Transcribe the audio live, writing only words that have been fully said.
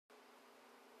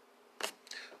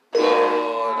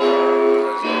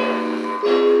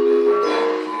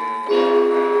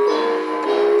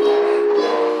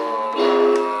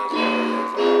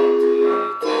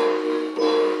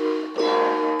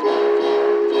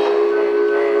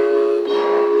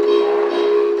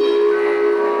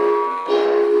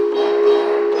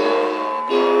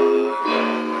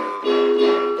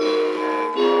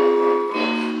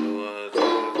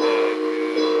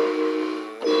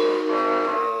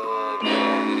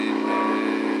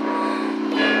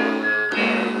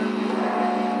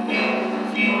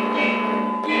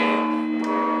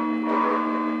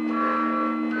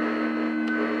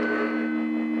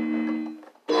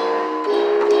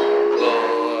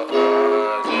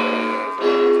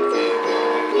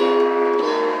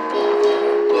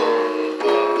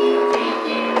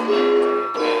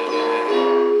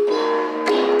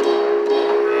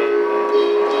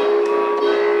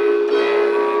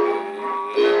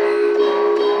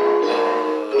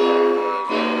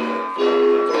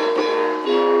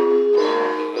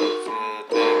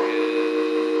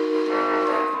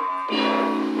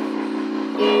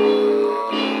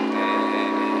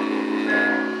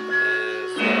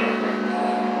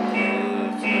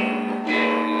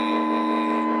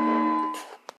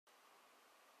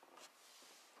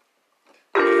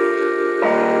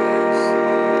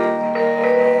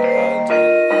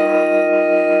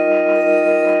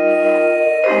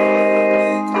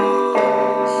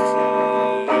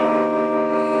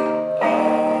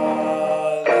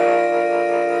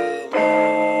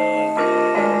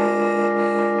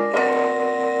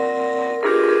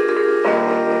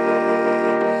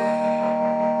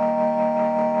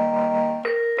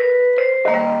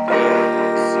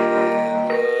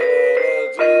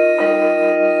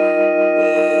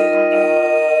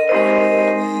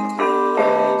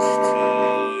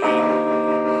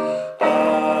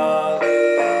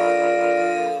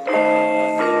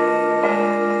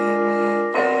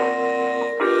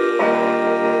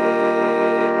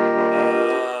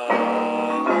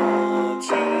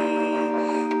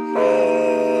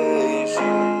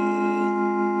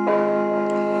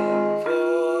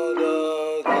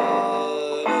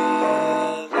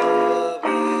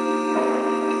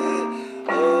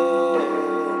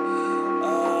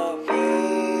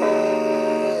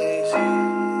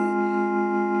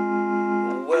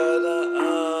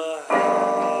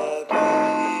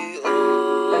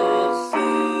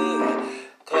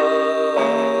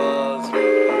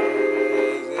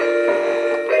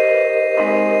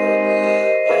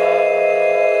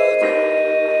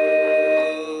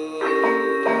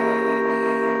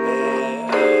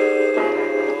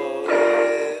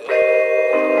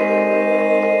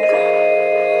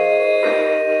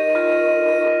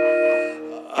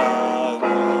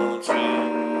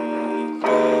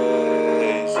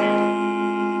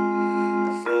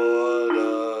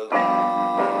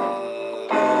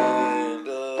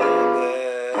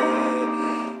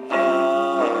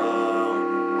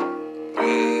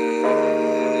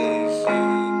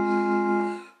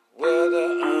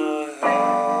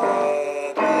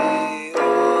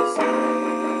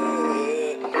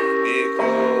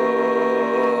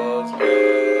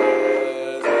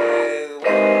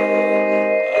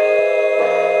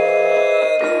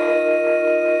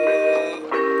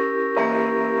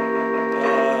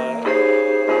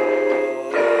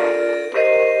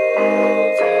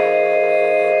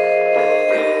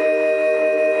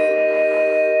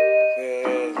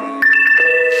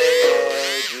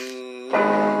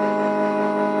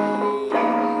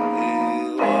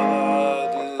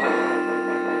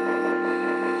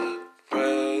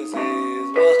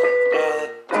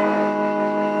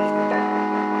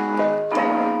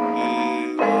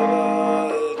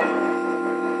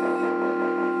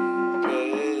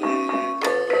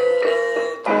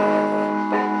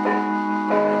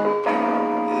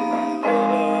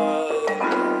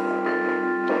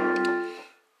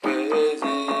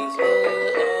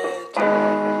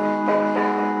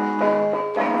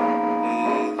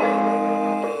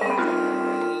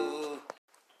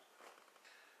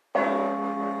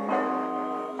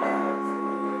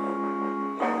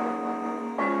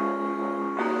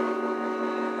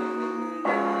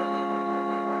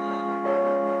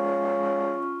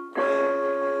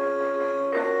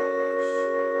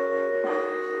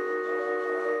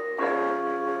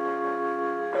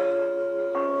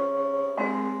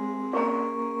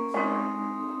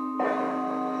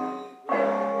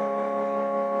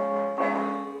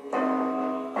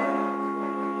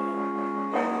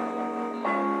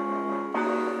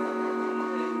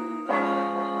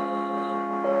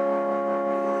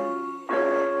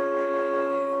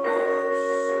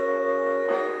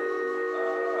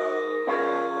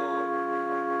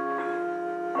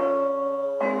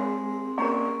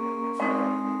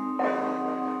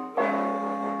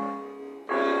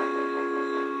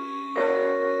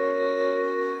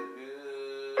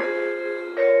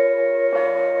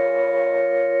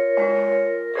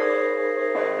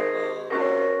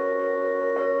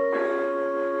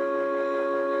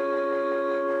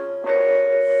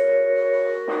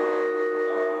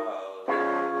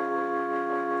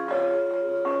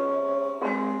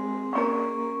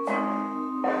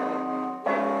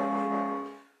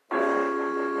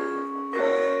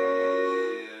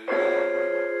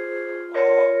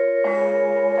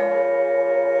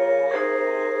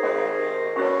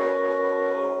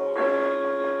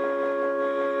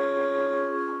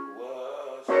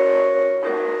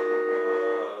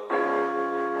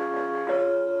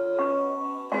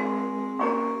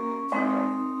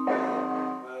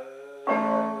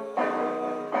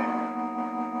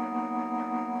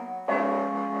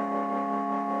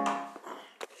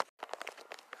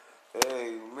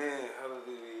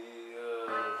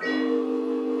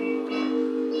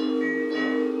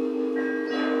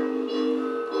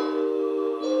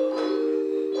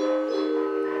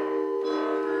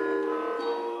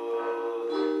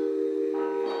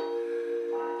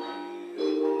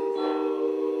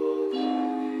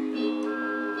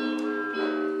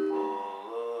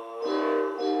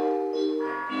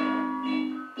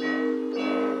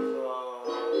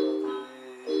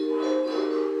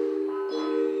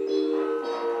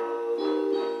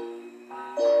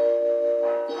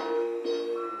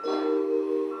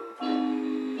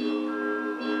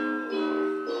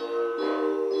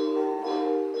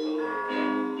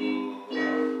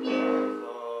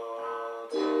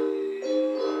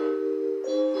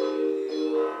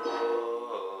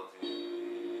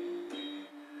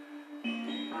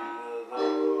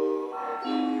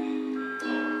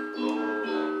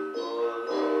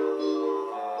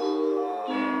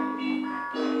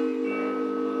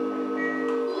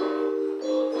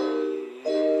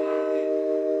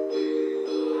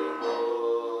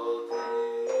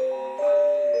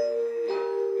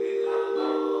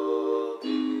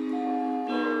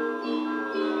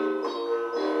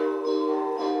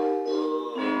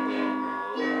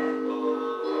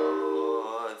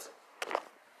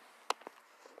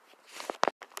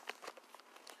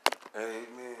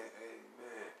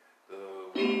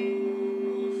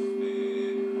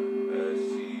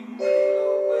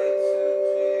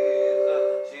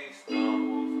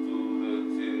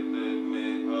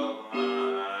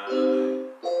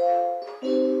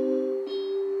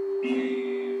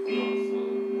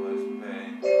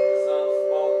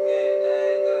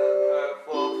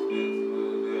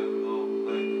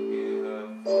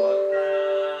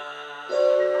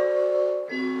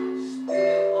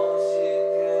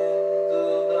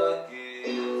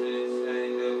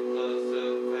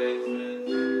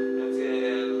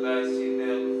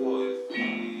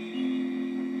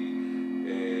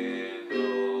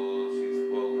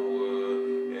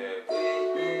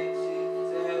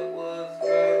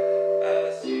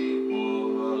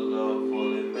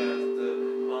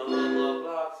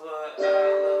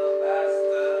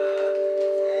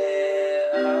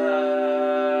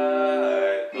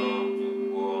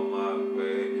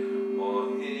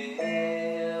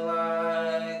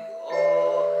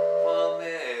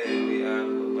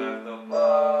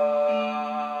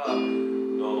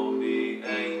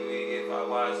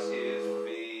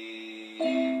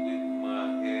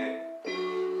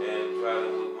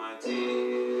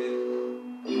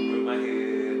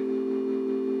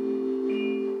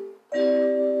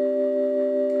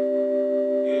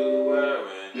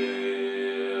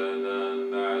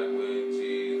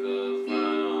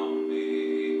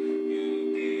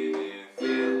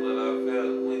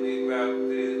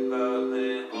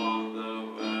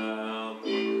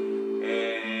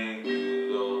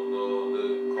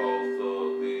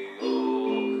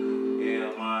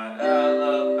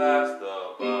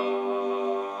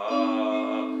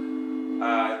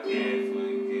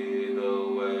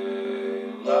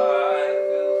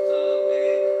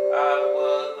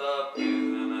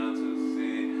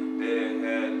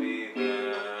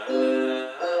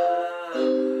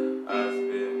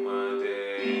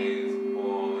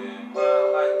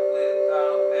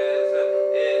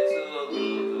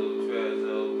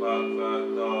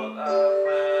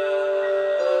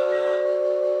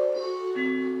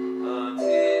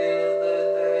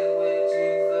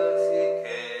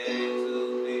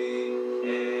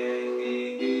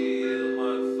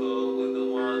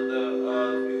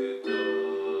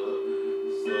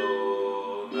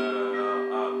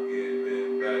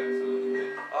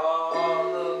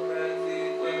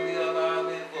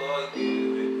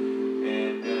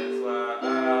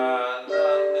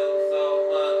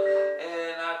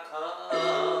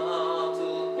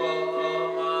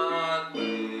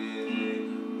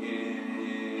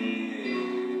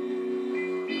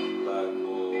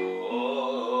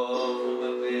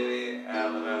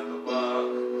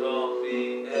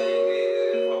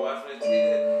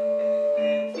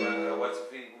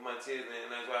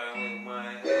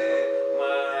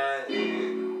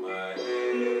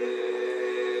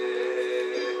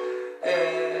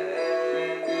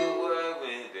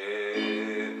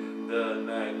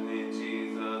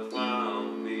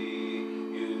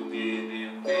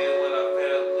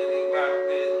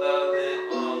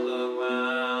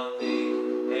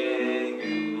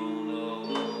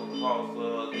cost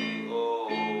of the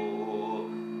oil.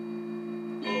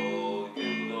 Oh,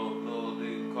 you don't know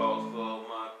the cost of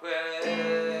my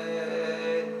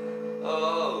praise.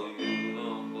 Oh, you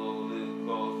don't know the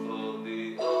cost of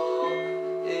the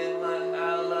oil in my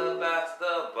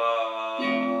alabaster box.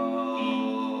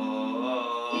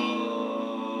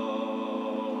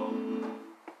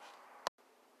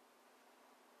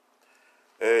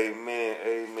 Amen,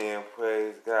 amen,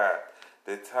 praise God.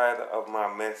 The title of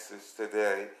my message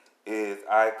today is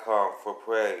I Come for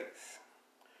Praise.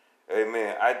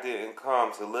 Amen. I didn't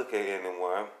come to look at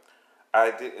anyone. I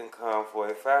didn't come for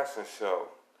a fashion show.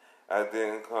 I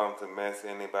didn't come to mess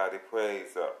anybody's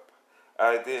praise up.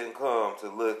 I didn't come to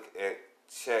look at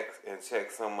check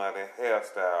somebody's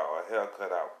hairstyle or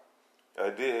haircut out. I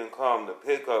didn't come to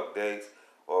pick up dates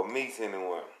or meet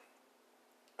anyone.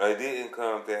 I didn't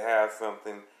come to have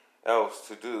something else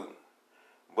to do,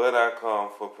 but I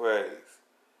come for praise.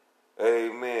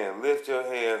 Amen. Lift your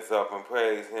hands up and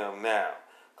praise Him now.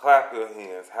 Clap your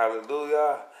hands.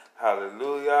 Hallelujah,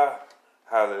 hallelujah,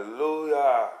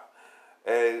 hallelujah.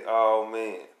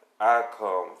 Amen. I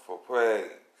come for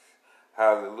praise.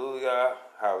 Hallelujah,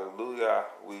 hallelujah.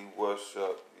 We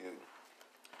worship you.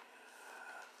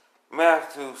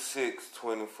 Matthew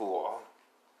 6:24.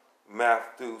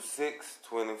 Matthew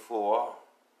 6:24.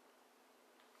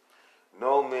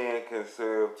 No man can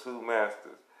serve two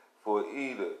masters, for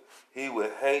either he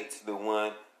will hate the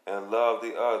one and love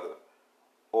the other,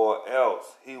 or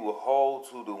else he will hold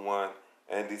to the one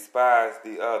and despise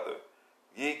the other.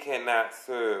 Ye cannot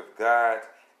serve God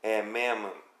and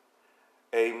mammon.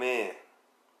 Amen.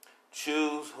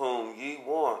 Choose whom ye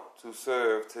want to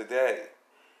serve today.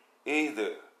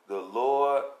 Either the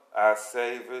Lord our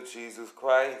Savior Jesus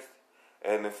Christ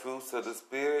and the fruits of the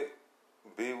Spirit,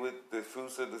 be with the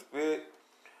fruits of the Spirit,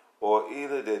 or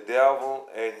either the devil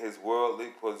and his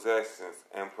worldly possessions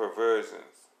and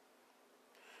perversions.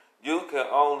 You can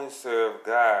only serve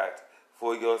God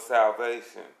for your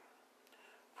salvation.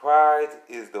 Pride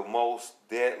is the most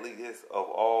deadliest of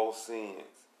all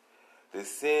sins. The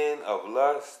sin of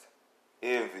lust,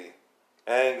 envy,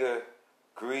 anger,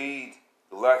 greed,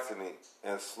 gluttony,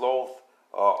 and sloth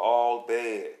are all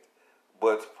bad.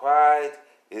 But pride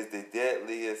is the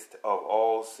deadliest of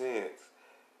all sins,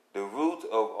 the root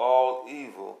of all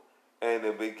evil, and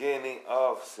the beginning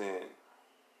of sin.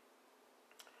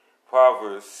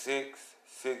 Proverbs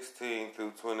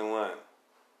 6:16-21.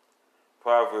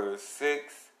 Proverbs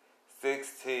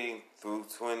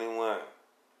 6:16-21.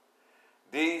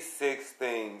 These 6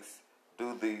 things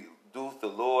doth the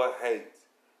Lord hate.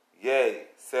 Yea,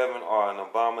 7 are an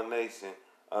abomination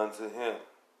unto him.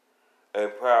 A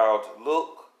proud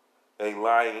look, a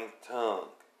lying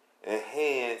tongue, and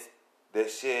hands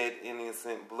that shed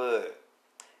innocent blood,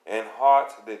 and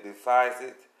heart that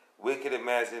deviseth wicked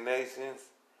imaginations,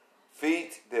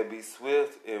 feet that be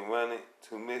swift in running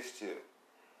to mischief,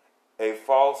 a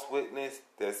false witness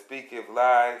that speaketh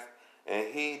lies,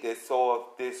 and he that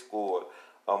soweth discord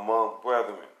among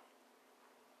brethren.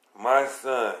 My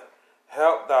son,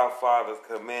 help thy father's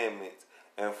commandments,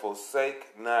 and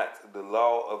forsake not the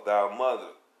law of thy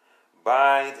mother.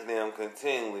 Bind them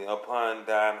continually upon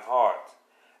thine heart,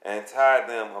 and tie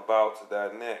them about thy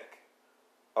neck.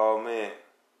 Amen.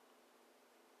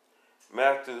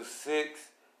 Matthew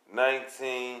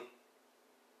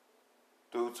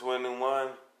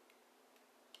 6:19-21.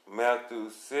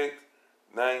 Matthew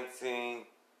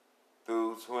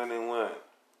 6:19-21.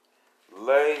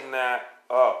 Lay not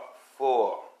up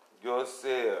for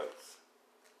yourselves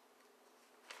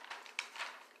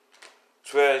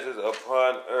treasures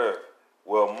upon earth,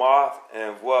 where moth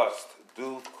and rust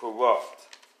do corrupt,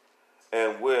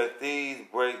 and where thieves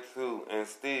break through and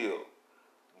steal.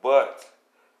 But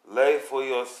lay for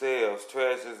yourselves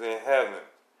treasures in heaven,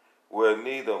 where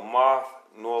neither moth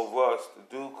nor rust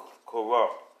do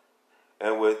corrupt,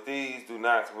 and where thieves do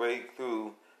not break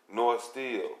through nor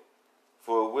steal.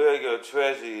 For where your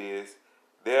treasure is,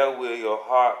 there will your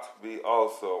heart be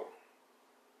also.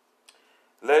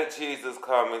 Let Jesus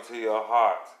come into your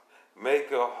heart. Make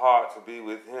your heart be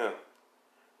with him.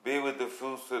 Be with the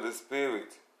fruits of the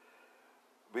Spirit.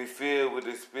 Be filled with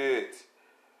the Spirit.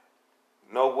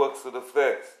 No works of the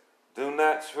flesh. Do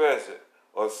not treasure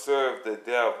or serve the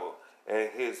devil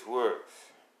and his works.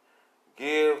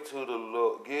 Give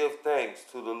thanks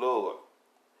to the Lord.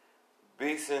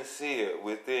 Be sincere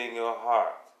within your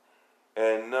heart,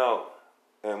 and know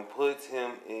and put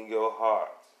him in your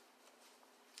heart.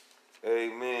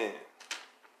 Amen.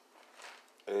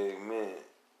 Amen.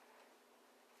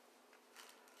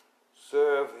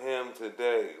 Serve him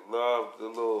today. Love the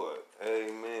Lord.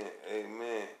 Amen.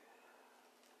 Amen.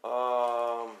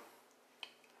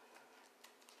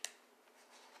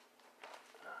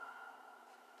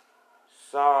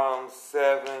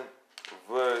 Psalm 7,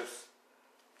 verse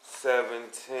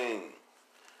 17.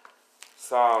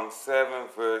 Psalm 7,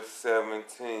 verse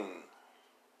 17.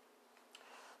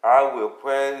 I will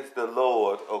praise the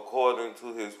Lord according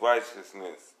to his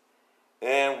righteousness,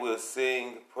 and will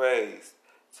sing praise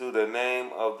to the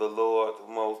name of the Lord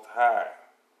Most High.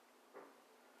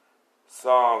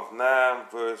 Psalms 9,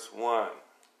 verse 1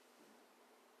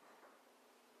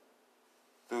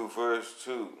 through verse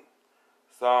 2.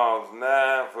 Psalms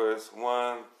 9, verse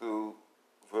 1 through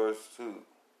verse 2.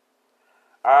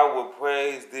 I will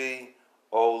praise thee,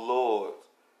 O Lord,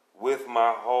 with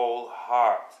my whole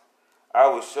heart. I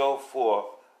will show forth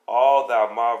all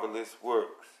thy marvelous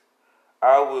works.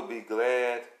 I will be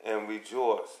glad and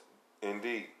rejoice in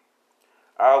thee.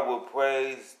 I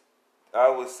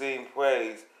will sing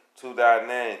praise to thy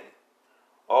name,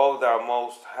 O thou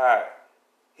Most High.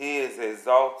 He is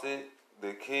exalted,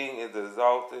 the King is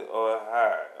exalted on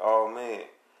high. Amen.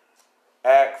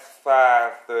 Acts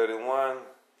 5:31.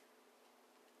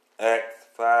 Acts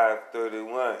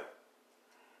 5:31.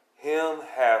 Him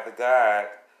hath God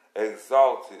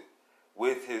exalted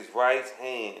with his right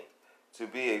hand to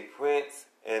be a prince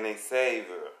and a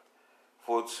savior,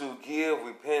 for to give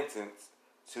repentance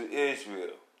to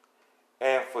Israel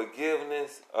and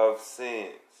forgiveness of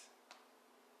sins.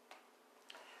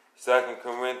 2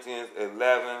 Corinthians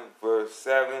 11, verse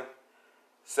 7.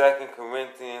 2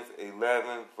 Corinthians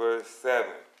 11, verse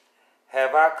 7.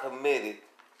 Have I committed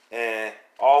an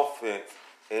offense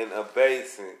in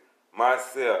abasing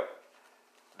myself,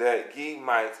 that ye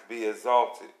might be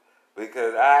exalted,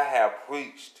 because I have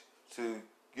preached to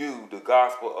you the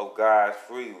gospel of God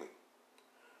freely?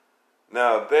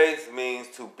 Now, abase means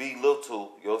to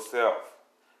belittle yourself,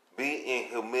 be in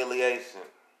humiliation.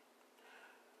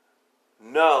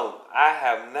 No, I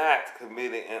have not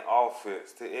committed an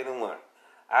offense to anyone.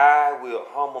 I will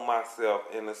humble myself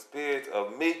in a spirit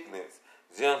of meekness,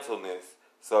 gentleness,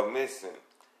 submission.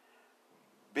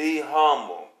 Be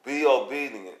humble, be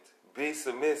obedient, be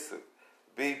submissive,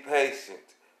 be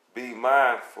patient, be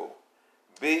mindful,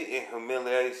 be in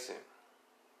humiliation.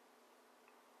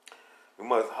 You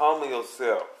must humble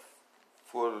yourself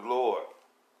for the Lord.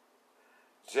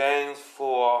 James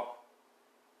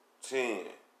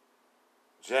 4:10.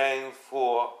 James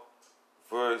 4,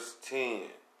 verse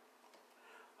 10.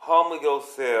 Humble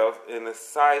yourselves in the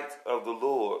sight of the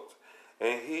Lord,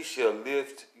 and he shall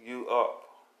lift you up.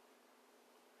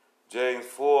 James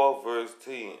 4, verse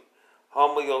 10.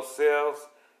 Humble yourselves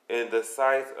in the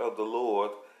sight of the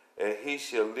Lord, and he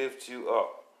shall lift you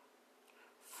up.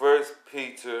 1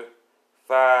 Peter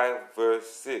 5, verse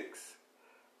 6.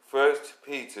 1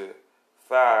 Peter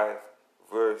 5,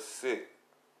 verse 6.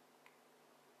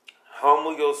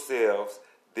 Humble yourselves,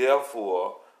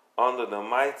 therefore, under the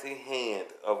mighty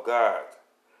hand of God,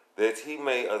 that he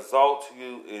may exalt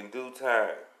you in due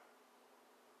time.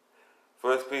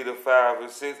 1 Peter 5,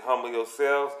 verse 6. Humble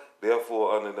yourselves,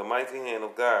 therefore, under the mighty hand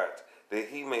of God, that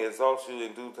he may exalt you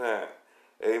in due time.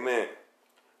 Amen.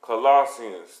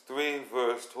 Colossians 3,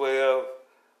 verse 12.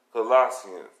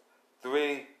 Colossians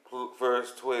 3,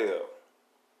 verse 12.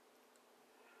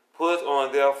 Put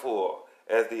on, therefore,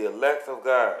 as the elect of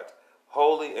God,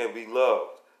 holy and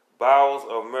beloved, bowels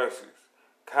of mercies,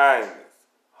 kindness,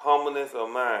 humbleness of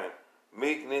mind,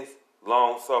 meekness,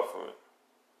 long-suffering.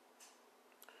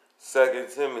 2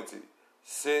 Timothy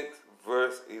 6,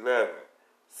 verse 11.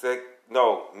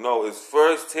 It's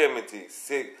 1 Timothy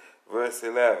 6, verse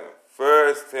 11.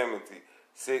 1 Timothy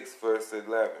 6, verse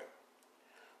 11.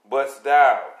 But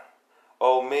thou,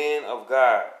 O man of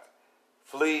God,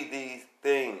 flee these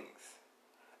things,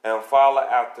 and follow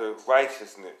after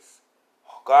righteousness,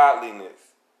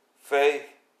 godliness, faith,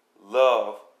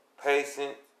 love,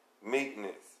 patience,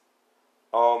 meekness.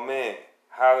 Amen.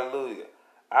 Hallelujah.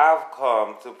 I've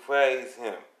come to praise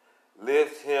him,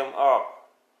 lift him up,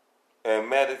 and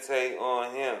meditate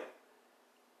on him.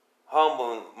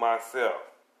 Humble myself,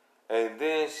 and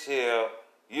then shall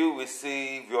you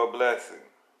receive your blessing.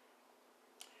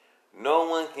 No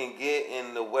one can get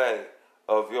in the way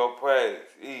of your praise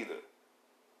either.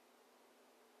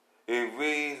 It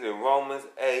reads in Romans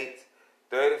 8,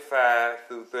 35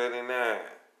 through 39.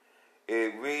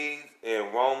 It reads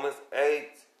in Romans 8,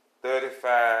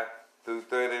 35 through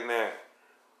 39.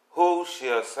 Who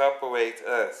shall separate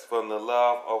us from the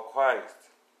love of Christ?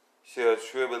 Shall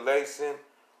tribulation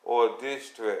or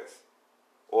distress,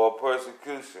 or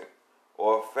persecution,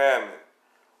 or famine,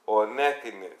 or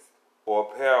nakedness, or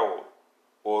peril,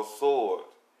 or sword?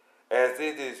 As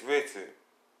it is written,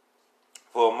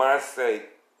 for my sake,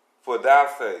 for thy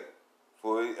sake,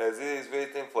 as it is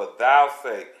written, for thy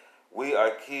sake, we are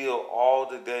killed all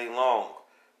the day long.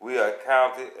 we are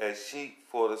counted as sheep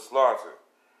for the slaughter.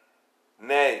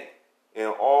 Nay, in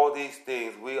all these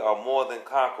things we are more than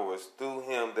conquerors through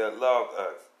him that loved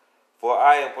us. For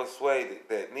I am persuaded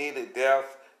that neither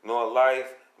death, nor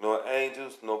life, nor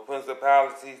angels, nor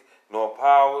principalities, nor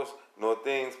powers, nor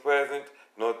things present,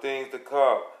 nor things to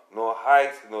come, nor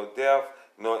height, nor depth,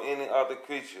 nor any other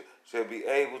creature shall be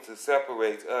able to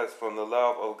separate us from the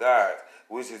love of God,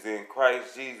 which is in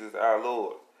Christ Jesus our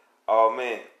Lord.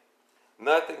 Amen.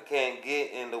 Nothing can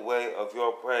get in the way of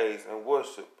your praise and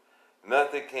worship.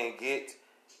 Nothing cannot get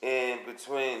in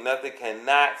between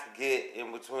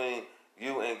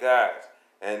you and God,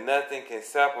 and nothing can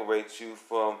separate you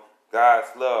from God's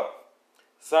love.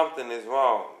 Something is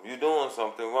wrong. You're doing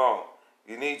something wrong.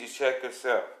 You need to check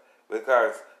yourself,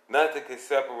 because nothing can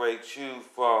separate you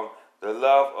from the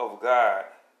love of God.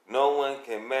 No one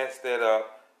can mess that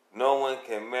up. No one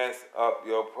can mess up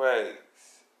your praise.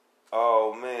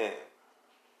 Oh, man.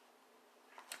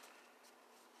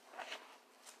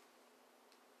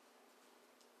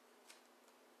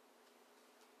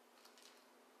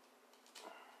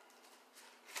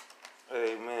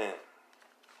 Amen.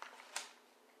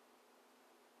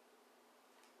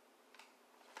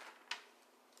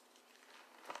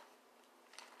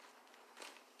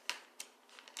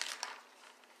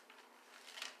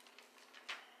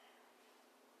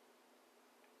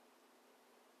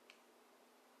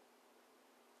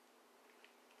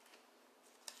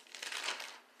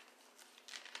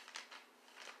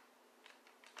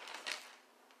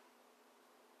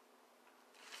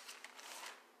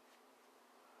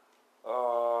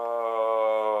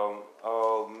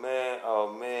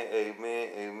 Amen,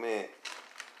 amen.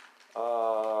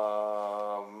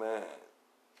 Man.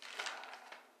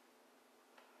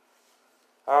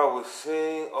 I will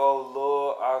sing, O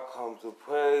Lord, I come to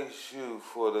praise you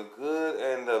for the good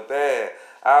and the bad.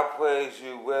 I praise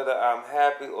you whether I'm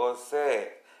happy or sad.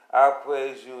 I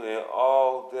praise you in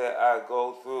all that I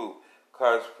go through,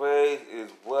 'cause praise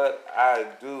is what I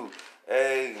do.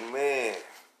 Amen.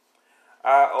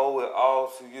 I owe it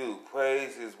all to you.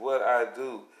 Praise is what I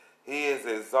do. He is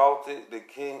exalted. The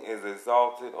King is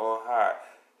exalted on high.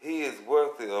 He is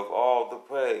worthy of all the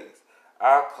praise.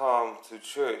 I come to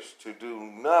church to do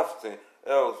nothing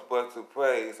else but to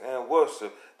praise and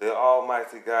worship the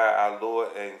Almighty God, our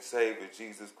Lord and Savior,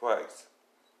 Jesus Christ.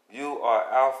 You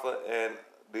are Alpha and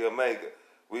the Omega.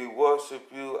 We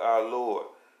worship you, our Lord.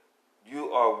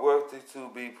 You are worthy to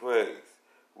be praised.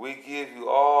 We give you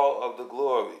all of the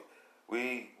glory.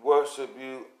 We worship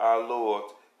you, our Lord.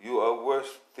 You are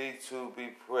worthy to be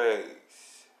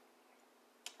praised.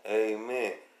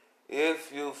 Amen.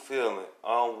 If you feeling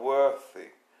unworthy,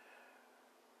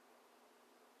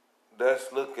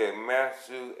 let's look at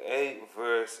Matthew 8,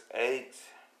 verse 8.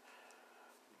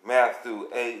 Matthew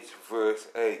 8, verse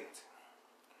 8.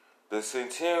 The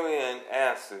centurion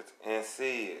answered and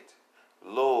said,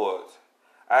 Lord,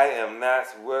 I am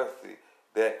not worthy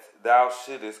that thou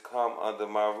shouldest come under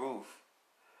my roof,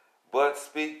 but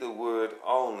speak the word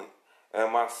only,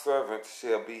 and my servant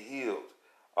shall be healed.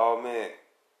 Amen.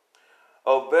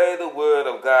 Obey the word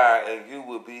of God, and you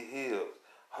will be healed.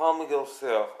 Humble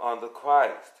yourself under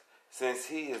Christ, since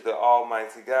he is the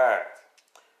Almighty God.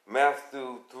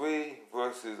 Matthew 3,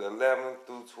 verses 11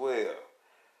 through 12.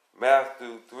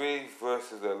 Matthew 3,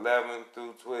 verses 11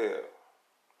 through 12.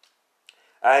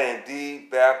 I indeed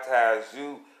baptize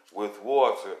you with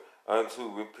water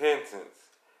unto repentance,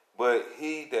 but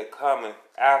he that cometh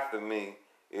after me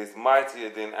is mightier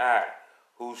than I,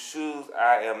 whose shoes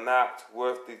I am not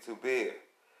worthy to bear.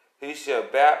 He shall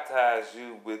baptize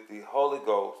you with the Holy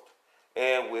Ghost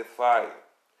and with fire,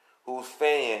 whose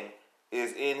fan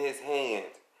is in his hand,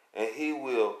 and he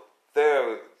will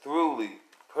thoroughly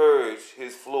purge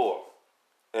his floor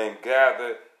and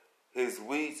gather his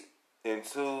wheat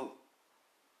into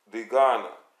the garner,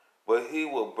 but he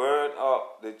will burn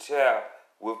up the chaff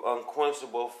with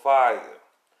unquenchable fire.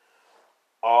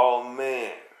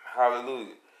 Amen.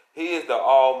 Hallelujah. He is the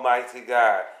Almighty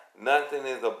God. Nothing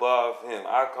is above him.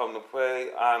 I come to pray,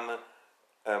 honor,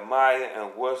 admire,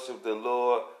 and worship the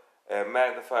Lord and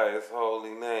magnify his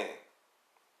holy name.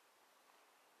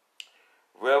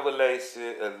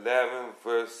 Revelation 11,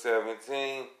 verse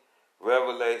 17.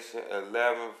 Revelation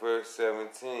 11, verse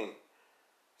 17.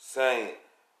 Saying,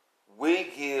 we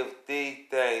give thee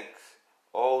thanks,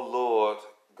 O Lord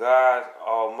God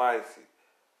Almighty,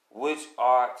 which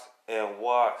art and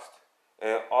wast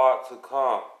and art to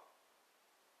come,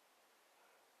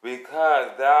 because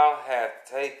thou hast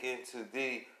taken to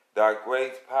thee thy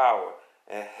great power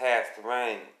and hast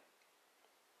reigned.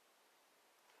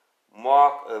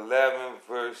 Mark 11,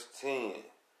 verse 10.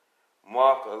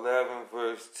 Mark 11,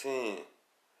 verse 10.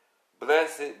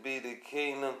 Blessed be the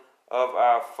kingdom of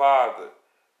our father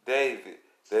David,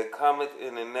 that cometh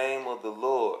in the name of the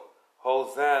Lord.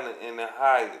 Hosanna in the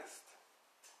highest.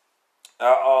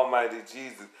 Our Almighty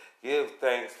Jesus, give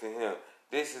thanks to him.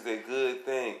 This is a good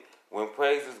thing. When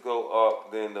praises go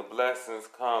up, then the blessings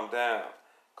come down.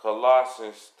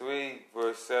 Colossians 3,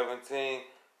 verse 17.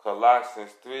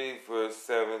 Colossians 3, verse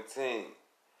 17.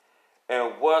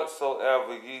 And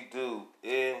whatsoever ye do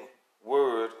in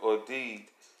word or deed,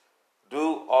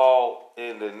 do all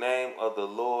in the name of the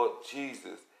Lord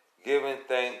Jesus, giving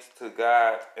thanks to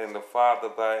God and the Father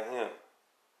by him.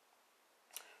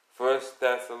 1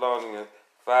 Thessalonians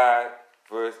 5,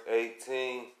 verse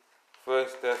 18. 1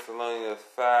 Thessalonians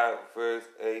 5, verse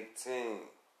 18.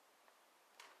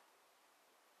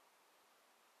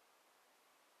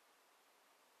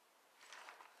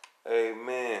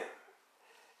 Amen.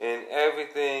 In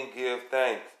everything give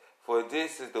thanks, for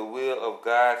this is the will of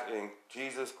God in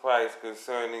Jesus Christ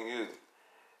concerning you.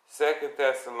 2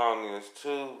 Thessalonians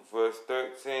 2, verse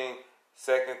 13.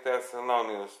 2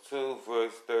 Thessalonians 2,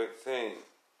 verse 13.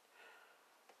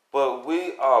 But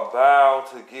we are bound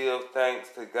to give thanks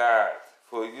to God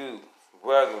for you,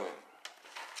 brethren,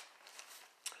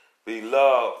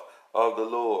 beloved of the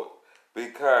Lord,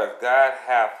 because God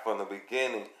hath from the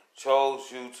beginning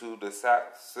chose you to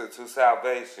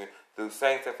salvation through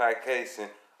sanctification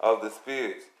of the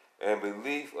spirits and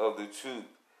belief of the truth.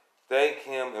 Thank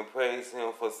him and praise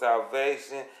him for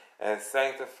salvation and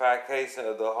sanctification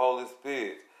of the Holy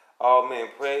Spirit. All men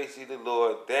praise ye the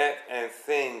Lord. Dance and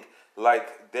sing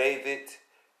like David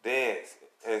danced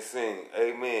and sing.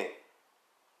 Amen.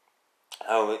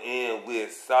 I will end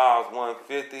with Psalms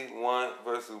 151,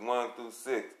 verses 1 through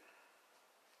 6.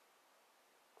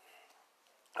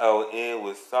 I will end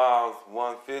with Psalms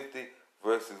 150,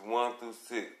 verses 1 through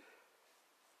 6.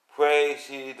 Praise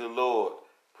ye the Lord.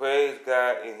 Praise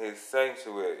God in his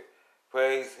sanctuary.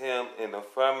 Praise him in the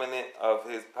firmament of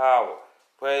his power.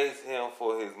 Praise him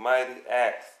for his mighty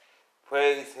acts.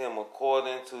 Praise him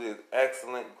according to his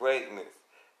excellent greatness.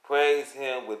 Praise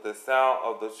him with the sound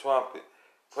of the trumpet.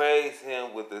 Praise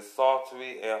him with the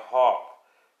psaltery and harp.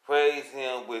 Praise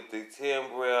him with the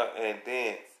timbrel and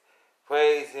dance.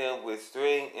 Praise him with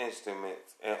string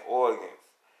instruments and organs.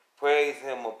 Praise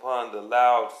him upon the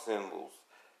loud cymbals.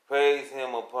 Praise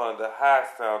him upon the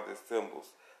high-sounding cymbals.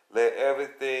 Let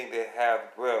everything that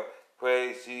hath breath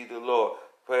praise ye the Lord.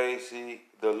 Praise ye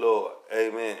the Lord.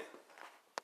 Amen.